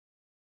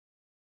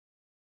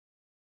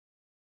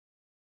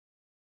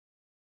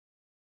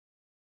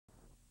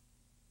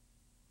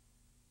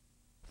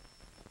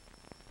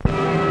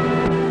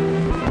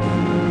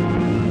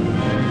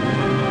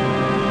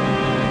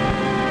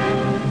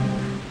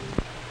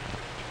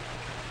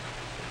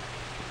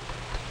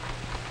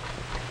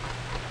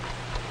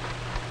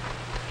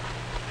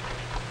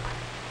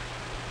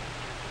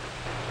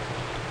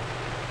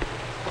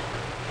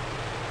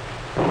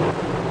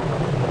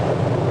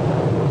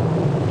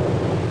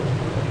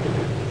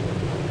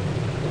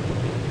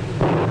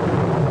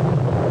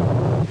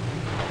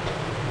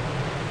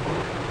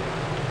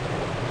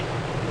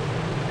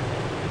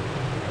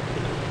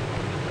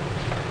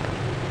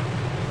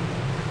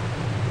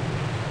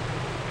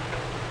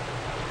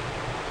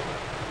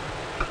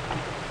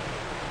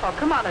Oh,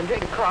 come on and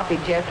drink coffee,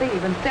 Jesse.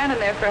 You've been standing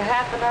there for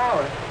half an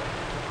hour.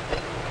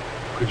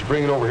 Could you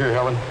bring it over here,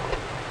 Helen?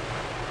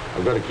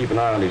 I've got to keep an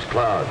eye on these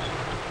clouds.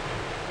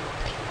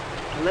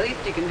 Well, the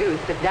least you can do is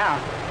sit down.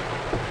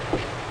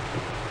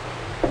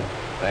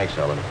 Thanks,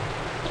 Helen.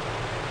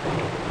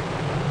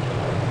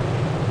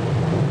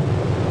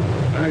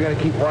 I got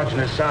to keep watching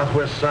the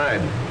southwest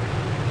side.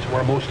 It's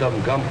where most of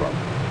them come from.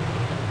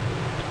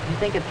 You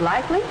think it's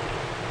likely?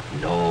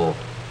 No.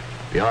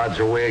 The odds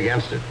are way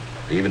against it,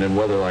 even in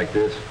weather like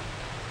this.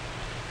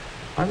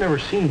 I've never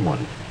seen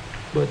one,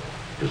 but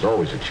there's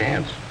always a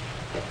chance.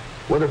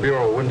 Weather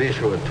Bureau wouldn't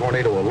issue a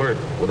tornado alert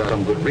without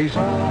some good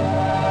reason.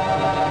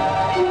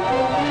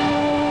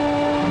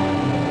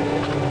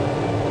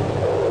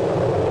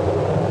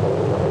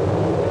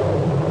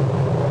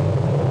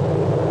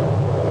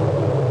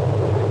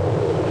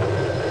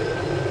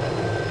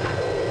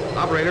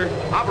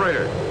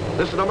 Operator,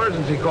 this is an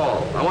emergency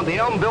call. I want the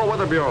Elmville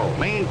Weather Bureau,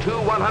 Main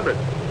 2100.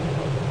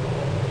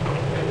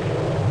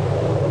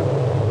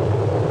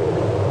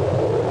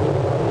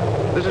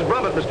 This is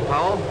Brummett, Mr.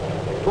 Powell.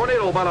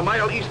 Tornado about a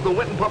mile east of the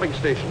Winton pumping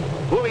station.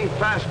 Moving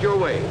fast your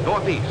way,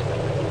 northeast.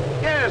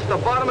 Yes, the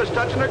bottom is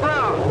touching the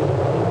ground.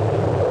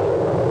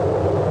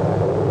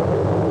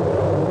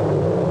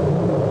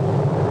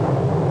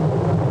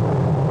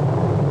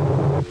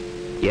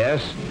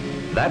 Yes,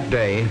 that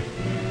day,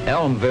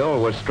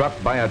 Elmville was struck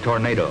by a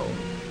tornado.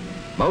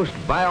 Most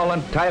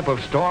violent type of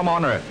storm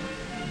on Earth.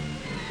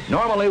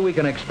 Normally, we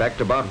can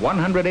expect about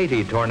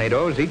 180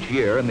 tornadoes each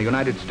year in the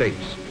United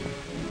States.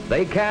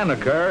 They can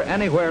occur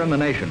anywhere in the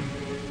nation.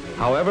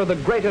 However, the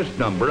greatest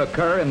number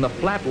occur in the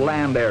flat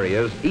land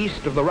areas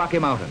east of the Rocky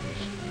Mountains.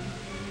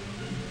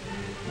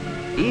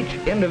 Each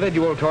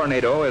individual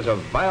tornado is a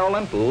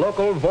violent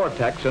local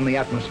vortex in the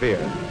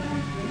atmosphere.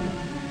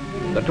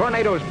 The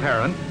tornado's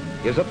parent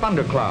is a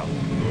thundercloud,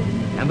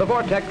 and the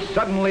vortex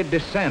suddenly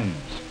descends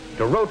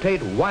to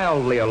rotate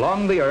wildly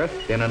along the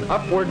Earth in an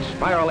upward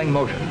spiraling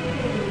motion.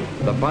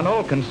 The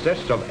funnel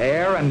consists of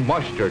air and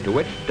moisture to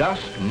which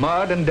dust,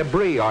 mud, and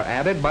debris are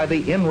added by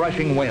the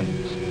inrushing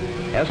winds,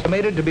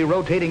 estimated to be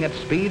rotating at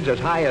speeds as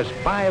high as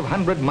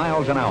 500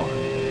 miles an hour.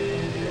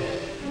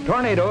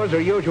 Tornadoes are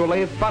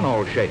usually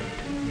funnel-shaped,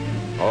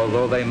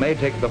 although they may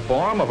take the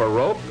form of a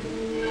rope,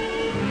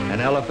 an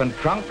elephant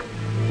trunk,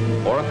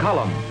 or a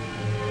column.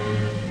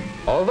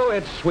 Although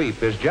its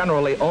sweep is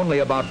generally only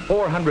about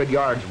 400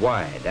 yards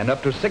wide and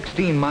up to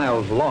 16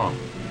 miles long,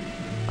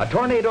 a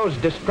tornado's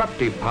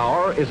destructive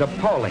power is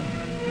appalling.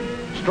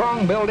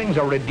 Strong buildings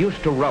are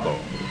reduced to rubble,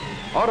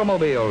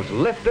 automobiles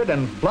lifted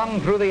and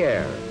flung through the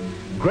air,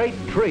 great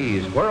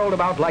trees whirled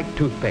about like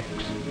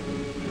toothpicks.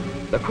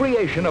 The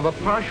creation of a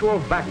partial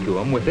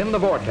vacuum within the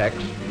vortex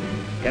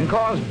can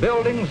cause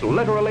buildings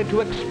literally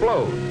to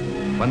explode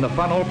when the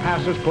funnel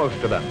passes close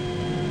to them.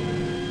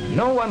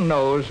 No one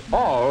knows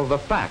all the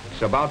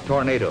facts about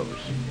tornadoes,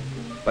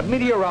 but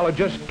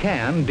meteorologists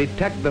can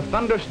detect the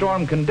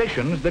thunderstorm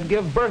conditions that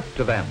give birth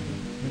to them.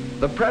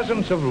 The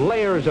presence of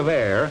layers of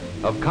air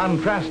of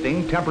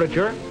contrasting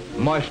temperature,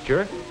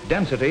 moisture,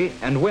 density,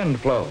 and wind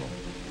flow.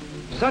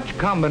 Such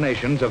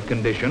combinations of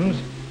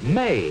conditions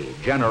may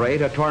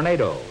generate a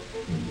tornado.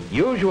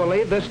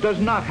 Usually this does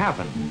not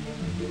happen.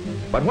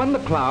 But when the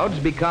clouds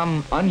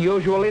become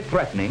unusually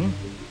threatening,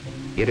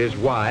 it is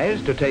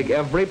wise to take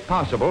every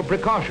possible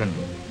precaution.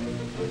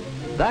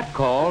 That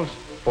calls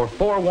for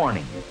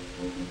forewarning.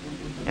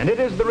 And it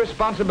is the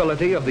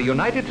responsibility of the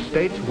United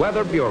States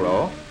Weather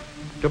Bureau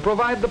to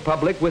provide the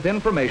public with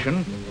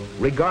information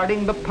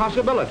regarding the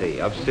possibility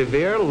of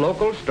severe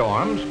local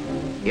storms,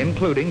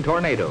 including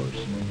tornadoes.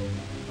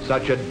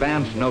 Such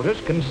advance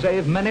notice can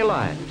save many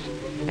lives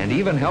and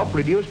even help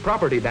reduce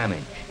property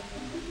damage.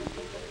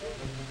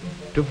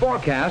 To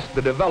forecast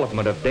the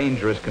development of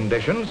dangerous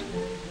conditions,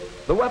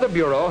 the Weather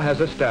Bureau has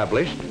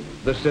established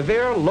the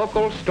Severe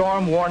Local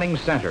Storm Warning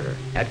Center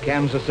at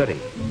Kansas City.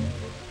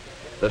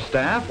 The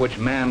staff which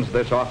mans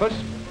this office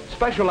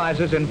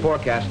specializes in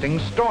forecasting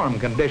storm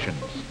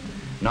conditions,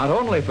 not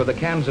only for the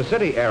Kansas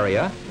City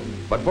area,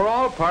 but for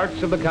all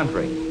parts of the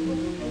country.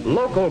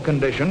 Local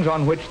conditions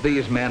on which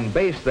these men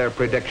base their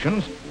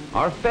predictions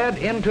are fed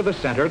into the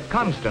center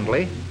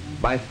constantly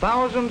by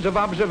thousands of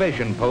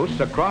observation posts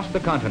across the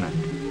continent.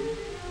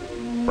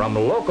 From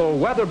local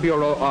Weather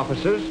Bureau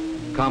offices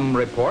come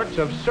reports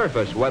of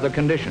surface weather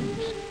conditions.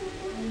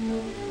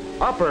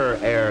 Upper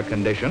air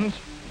conditions,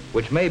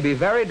 which may be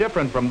very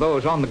different from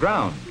those on the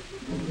ground,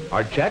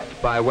 are checked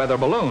by weather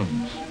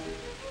balloons.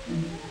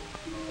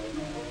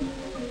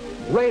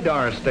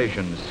 Radar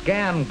stations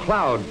scan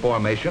cloud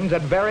formations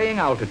at varying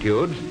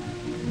altitudes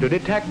to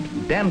detect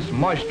dense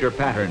moisture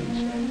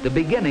patterns, the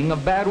beginning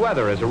of bad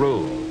weather as a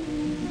rule.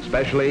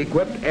 Specially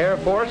equipped Air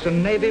Force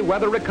and Navy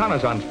weather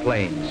reconnaissance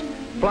planes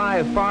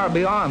fly far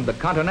beyond the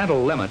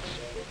continental limits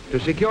to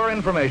secure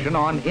information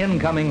on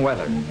incoming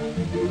weather.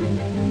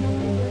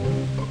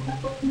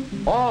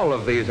 All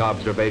of these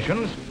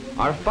observations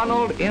are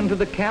funneled into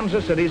the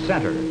Kansas City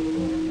Center,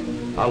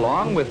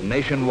 along with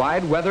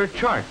nationwide weather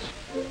charts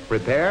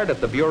prepared at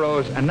the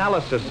Bureau's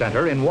Analysis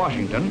Center in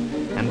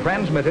Washington and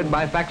transmitted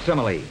by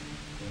facsimile.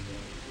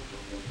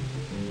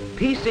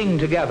 Piecing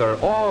together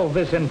all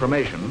this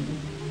information,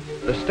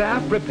 the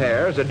staff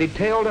prepares a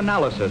detailed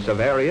analysis of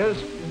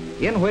areas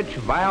in which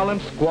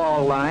violent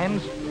squall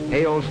lines,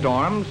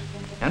 hailstorms,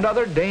 and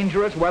other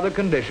dangerous weather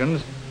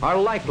conditions are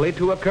likely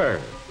to occur,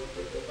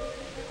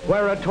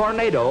 where a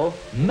tornado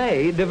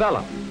may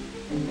develop.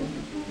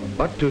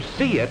 But to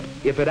see it,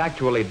 if it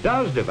actually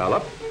does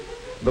develop,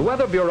 the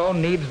Weather Bureau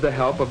needs the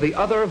help of the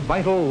other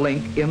vital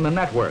link in the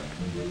network,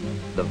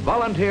 the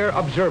Volunteer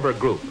Observer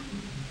Group.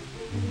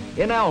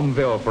 In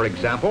Elmville, for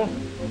example,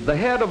 the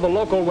head of the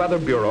local Weather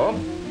Bureau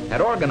had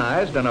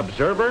organized an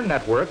observer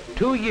network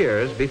 2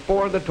 years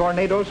before the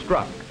tornado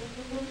struck.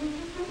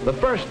 The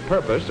first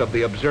purpose of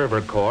the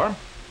Observer Corps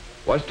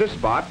was to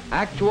spot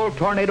actual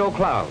tornado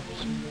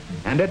clouds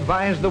and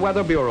advise the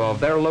Weather Bureau of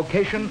their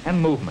location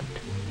and movement.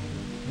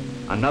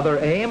 Another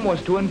aim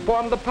was to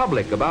inform the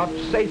public about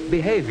safe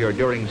behavior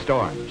during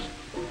storms,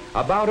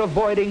 about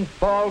avoiding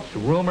false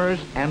rumors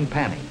and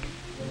panic.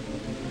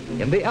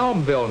 In the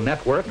Elmville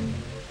network,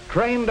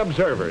 trained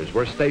observers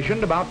were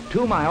stationed about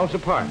 2 miles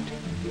apart,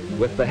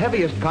 with the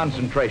heaviest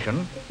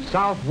concentration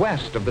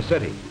southwest of the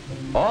city.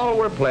 All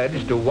were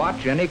pledged to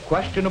watch any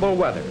questionable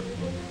weather,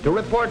 to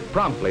report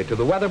promptly to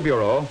the Weather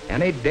Bureau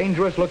any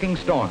dangerous-looking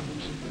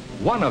storms.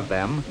 One of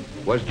them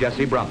was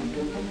Jesse Brummett,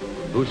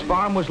 whose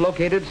farm was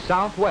located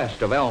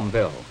southwest of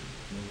Elmville.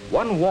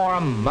 One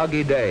warm,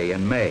 muggy day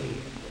in May,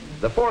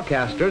 the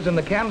forecasters in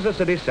the Kansas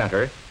City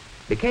Center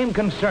became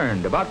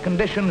concerned about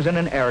conditions in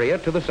an area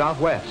to the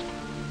southwest.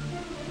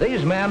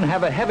 These men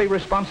have a heavy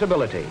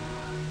responsibility.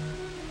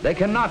 They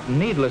cannot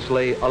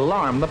needlessly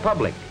alarm the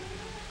public.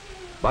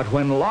 But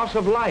when loss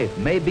of life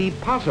may be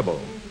possible,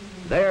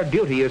 their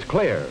duty is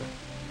clear.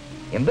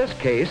 In this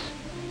case,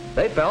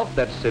 they felt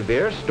that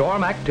severe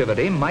storm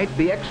activity might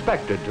be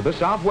expected to the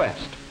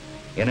southwest,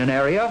 in an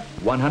area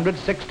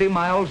 160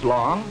 miles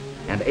long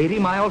and 80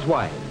 miles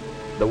wide.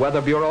 The Weather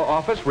Bureau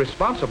office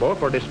responsible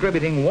for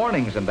distributing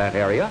warnings in that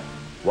area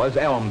was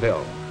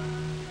Elmville.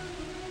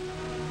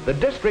 The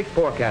district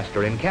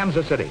forecaster in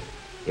Kansas City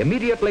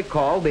immediately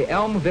called the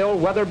Elmville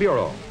Weather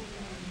Bureau.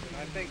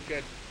 I think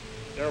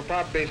there will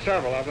probably be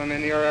several of them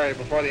in your area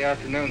before the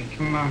afternoon.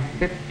 From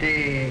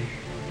 50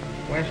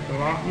 west of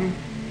Lawton,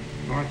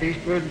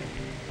 northeastward.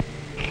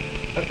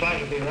 Looks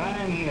like it'll be right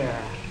in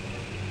here.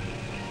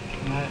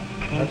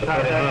 That's a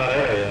pretty hot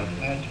area.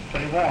 That's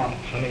pretty warm.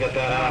 Let me get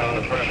that out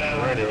on the press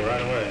radio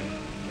right away.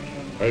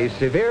 A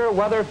severe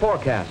weather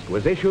forecast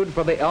was issued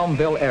for the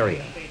Elmville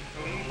area.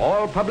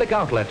 All public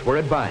outlets were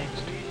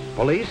advised.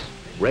 Police,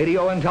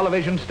 radio and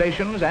television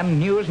stations, and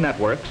news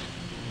networks,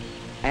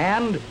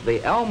 and the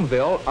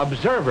Elmville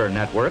Observer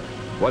Network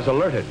was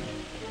alerted.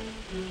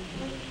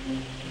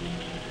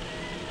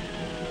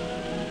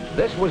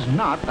 This was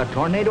not a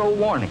tornado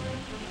warning.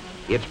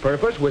 Its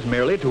purpose was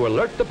merely to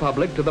alert the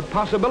public to the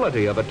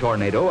possibility of a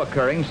tornado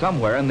occurring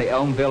somewhere in the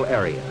Elmville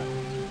area.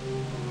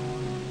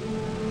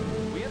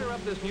 We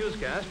interrupt this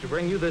newscast to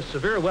bring you this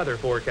severe weather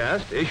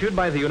forecast issued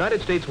by the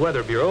United States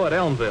Weather Bureau at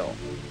Elmville.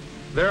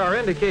 There are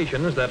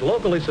indications that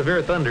locally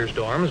severe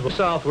thunderstorms will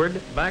southward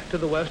back to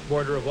the west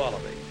border of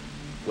Wallaby.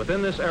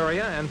 Within this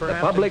area and perhaps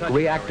the public in touching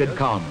reacted areas,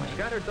 calmly.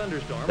 scattered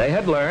thunderstorms. They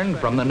had learned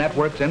from the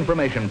network's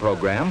information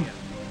program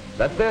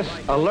that this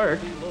alert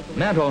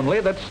meant only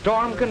that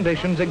storm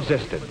conditions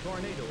existed,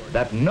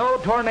 that no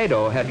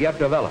tornado had yet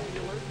developed.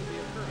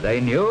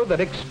 They knew that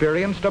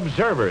experienced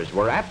observers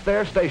were at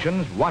their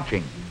stations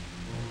watching,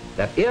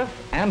 that if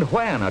and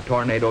when a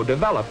tornado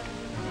developed,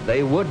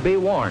 they would be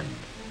warned.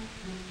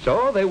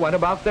 So they went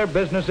about their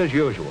business as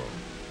usual,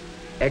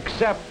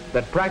 except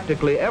that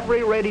practically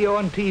every radio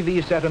and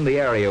TV set in the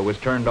area was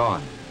turned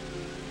on.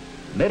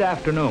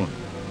 Mid-afternoon,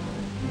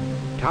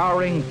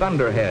 towering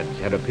thunderheads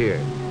had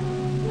appeared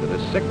with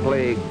a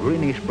sickly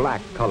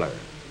greenish-black color.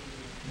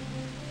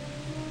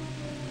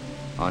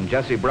 On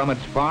Jesse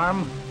Brummett's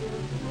farm,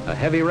 a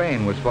heavy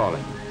rain was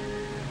falling,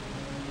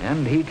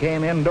 and he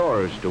came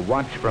indoors to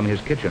watch from his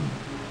kitchen.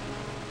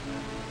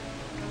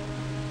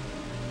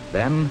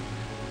 Then,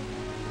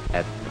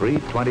 at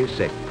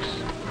 3:26.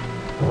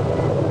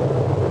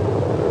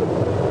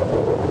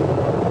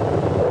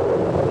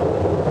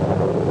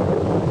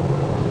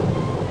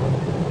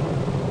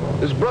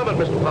 This is Brummett,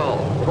 Mr.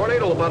 Powell.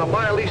 Tornado about a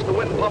mile east of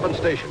Winton Pumping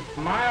Station.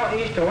 A mile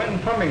east of Winton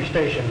Pumping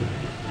Station.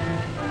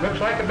 Looks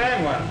like a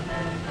bad one.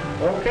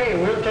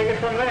 Okay, we'll take it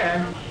from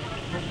there.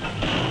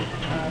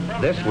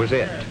 This was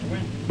it.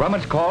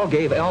 Brummett's call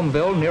gave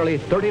Elmville nearly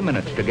 30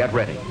 minutes to get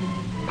ready.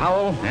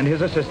 Powell and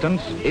his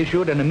assistants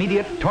issued an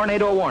immediate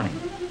tornado warning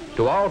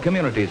to all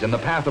communities in the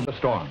path of the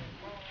storm.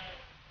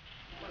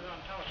 Put it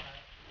on teletype.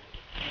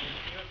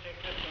 We'll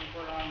take this one and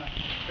put it on the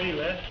free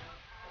list.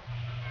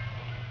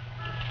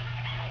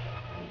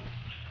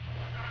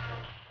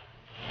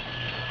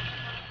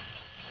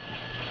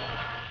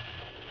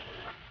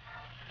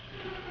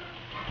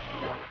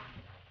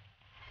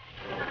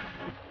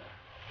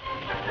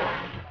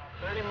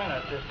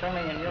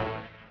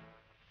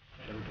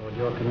 Toward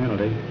your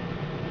community.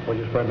 Will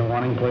you spread the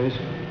warning, please?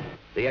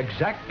 The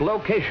exact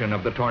location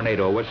of the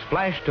tornado was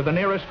flashed to the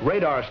nearest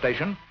radar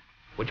station,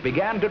 which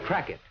began to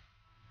track it.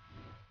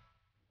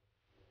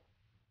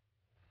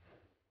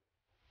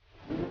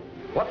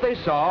 What they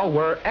saw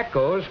were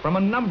echoes from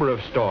a number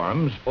of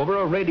storms over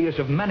a radius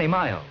of many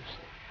miles.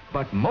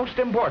 But most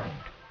important,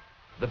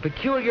 the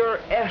peculiar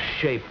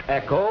S-shaped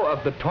echo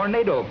of the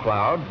tornado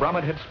cloud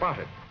Brummet had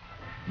spotted.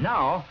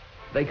 Now,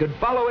 they could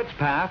follow its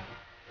path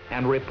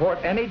and report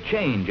any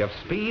change of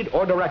speed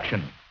or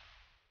direction.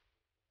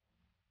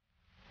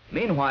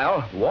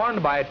 Meanwhile,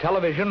 warned by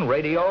television,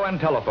 radio, and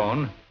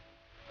telephone,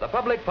 the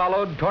public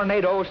followed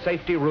tornado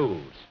safety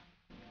rules.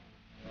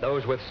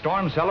 Those with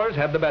storm cellars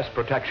had the best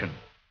protection.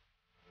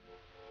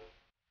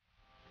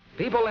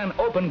 People in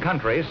open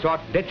country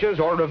sought ditches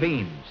or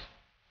ravines.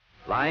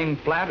 Lying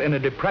flat in a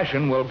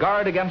depression will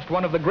guard against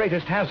one of the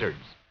greatest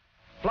hazards,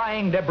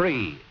 flying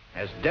debris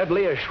as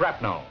deadly as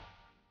shrapnel.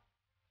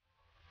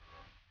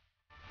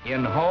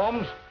 In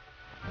homes,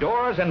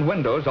 doors and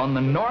windows on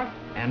the north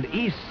and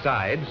east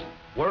sides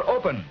were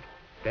opened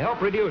to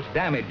help reduce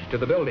damage to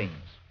the buildings.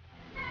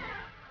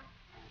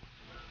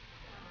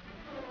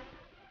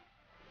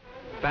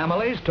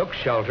 Families took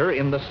shelter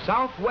in the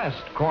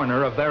southwest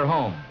corner of their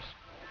homes,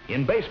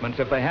 in basements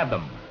if they had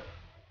them.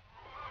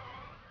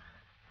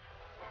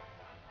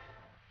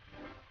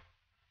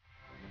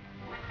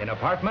 In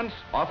apartments,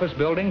 office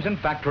buildings, and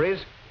factories,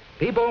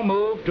 people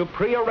moved to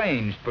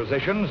prearranged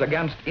positions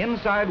against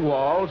inside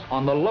walls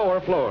on the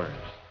lower floors.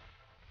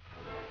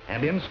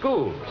 And in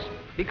schools,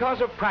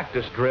 because of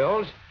practice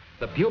drills,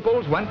 the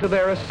pupils went to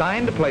their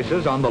assigned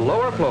places on the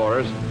lower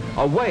floors,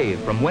 away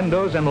from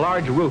windows and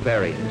large roof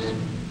areas.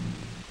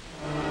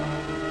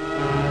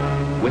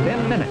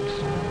 Within minutes,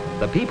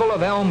 the people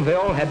of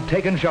Elmville had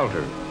taken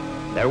shelter.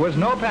 There was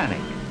no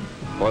panic,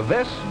 for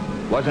this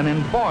was an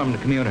informed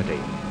community.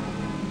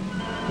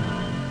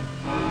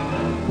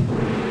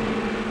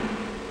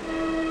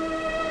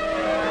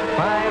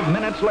 Five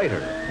minutes later,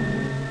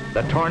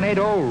 the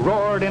tornado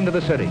roared into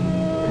the city.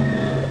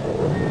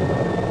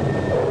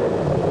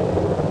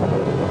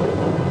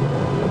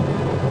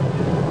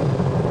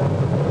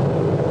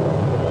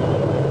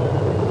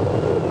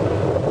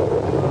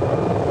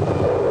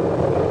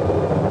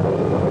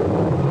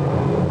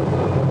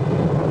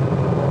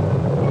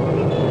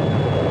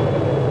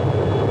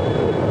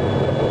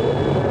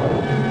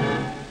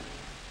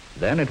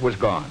 Then it was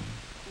gone,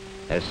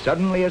 as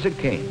suddenly as it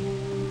came.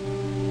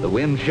 The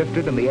wind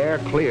shifted and the air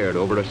cleared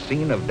over a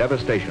scene of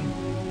devastation.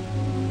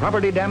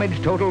 Property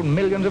damage totaled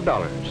millions of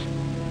dollars,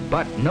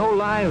 but no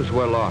lives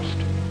were lost,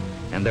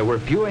 and there were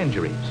few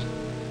injuries.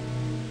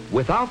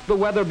 Without the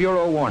Weather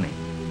Bureau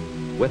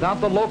warning, without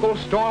the local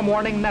storm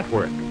warning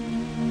network,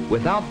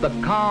 without the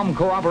calm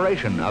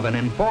cooperation of an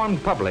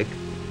informed public,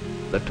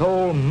 the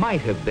toll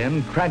might have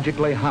been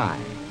tragically high.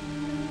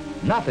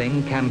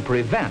 Nothing can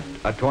prevent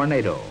a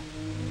tornado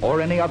or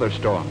any other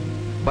storm.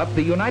 But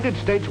the United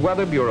States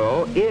Weather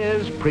Bureau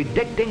is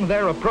predicting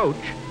their approach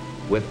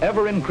with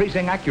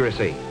ever-increasing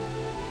accuracy.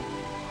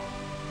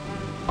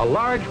 A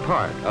large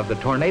part of the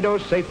tornado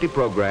safety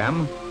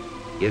program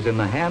is in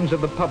the hands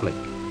of the public.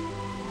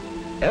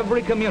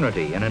 Every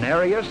community in an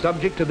area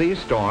subject to these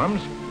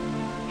storms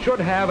should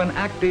have an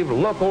active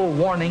local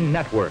warning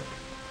network.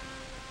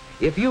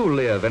 If you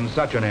live in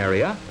such an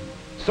area,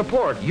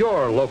 support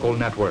your local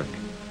network.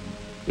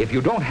 If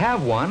you don't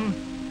have one,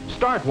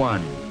 start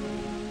one.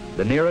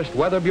 The nearest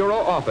Weather Bureau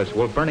office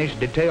will furnish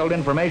detailed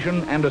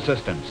information and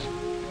assistance.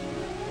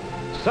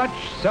 Such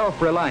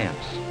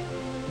self-reliance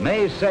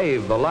may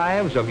save the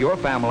lives of your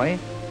family,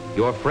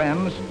 your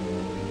friends,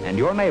 and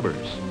your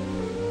neighbors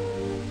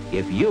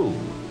if you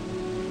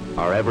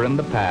are ever in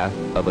the path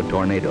of a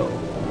tornado.